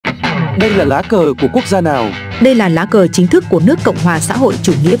Đây là lá cờ của quốc gia nào? Đây là lá cờ chính thức của nước Cộng hòa xã hội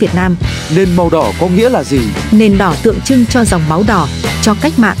chủ nghĩa Việt Nam. Nền màu đỏ có nghĩa là gì? Nền đỏ tượng trưng cho dòng máu đỏ, cho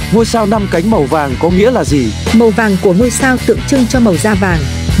cách mạng. Ngôi sao 5 cánh màu vàng có nghĩa là gì? Màu vàng của ngôi sao tượng trưng cho màu da vàng,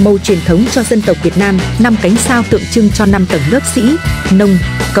 màu truyền thống cho dân tộc Việt Nam. 5 cánh sao tượng trưng cho 5 tầng lớp sĩ, nông,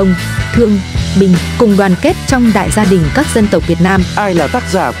 công, thương, bình, cùng đoàn kết trong đại gia đình các dân tộc Việt Nam. Ai là tác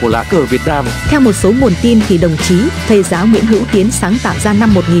giả của lá cờ Việt Nam? Theo một số nguồn tin thì đồng chí thầy giáo Nguyễn Hữu Tiến sáng tạo ra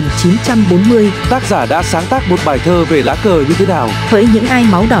năm 1940. Tác giả đã sáng tác một bài thơ về lá cờ như thế nào? Hỡi những ai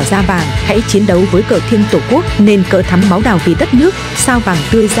máu đỏ da vàng, hãy chiến đấu với cờ thiêng tổ quốc, nên cờ thắm máu đào vì đất nước, sao vàng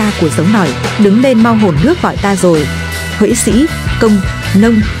tươi ra của giống nòi, đứng lên mau hồn nước gọi ta rồi. Hỡi sĩ, công,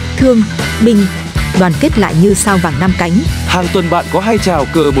 nông, thương, binh, đoàn kết lại như sao vàng 5 cánh. Hàng tuần bạn có hay chào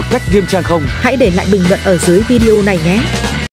cờ một cách nghiêm trang không? Hãy để lại bình luận ở dưới video này nhé.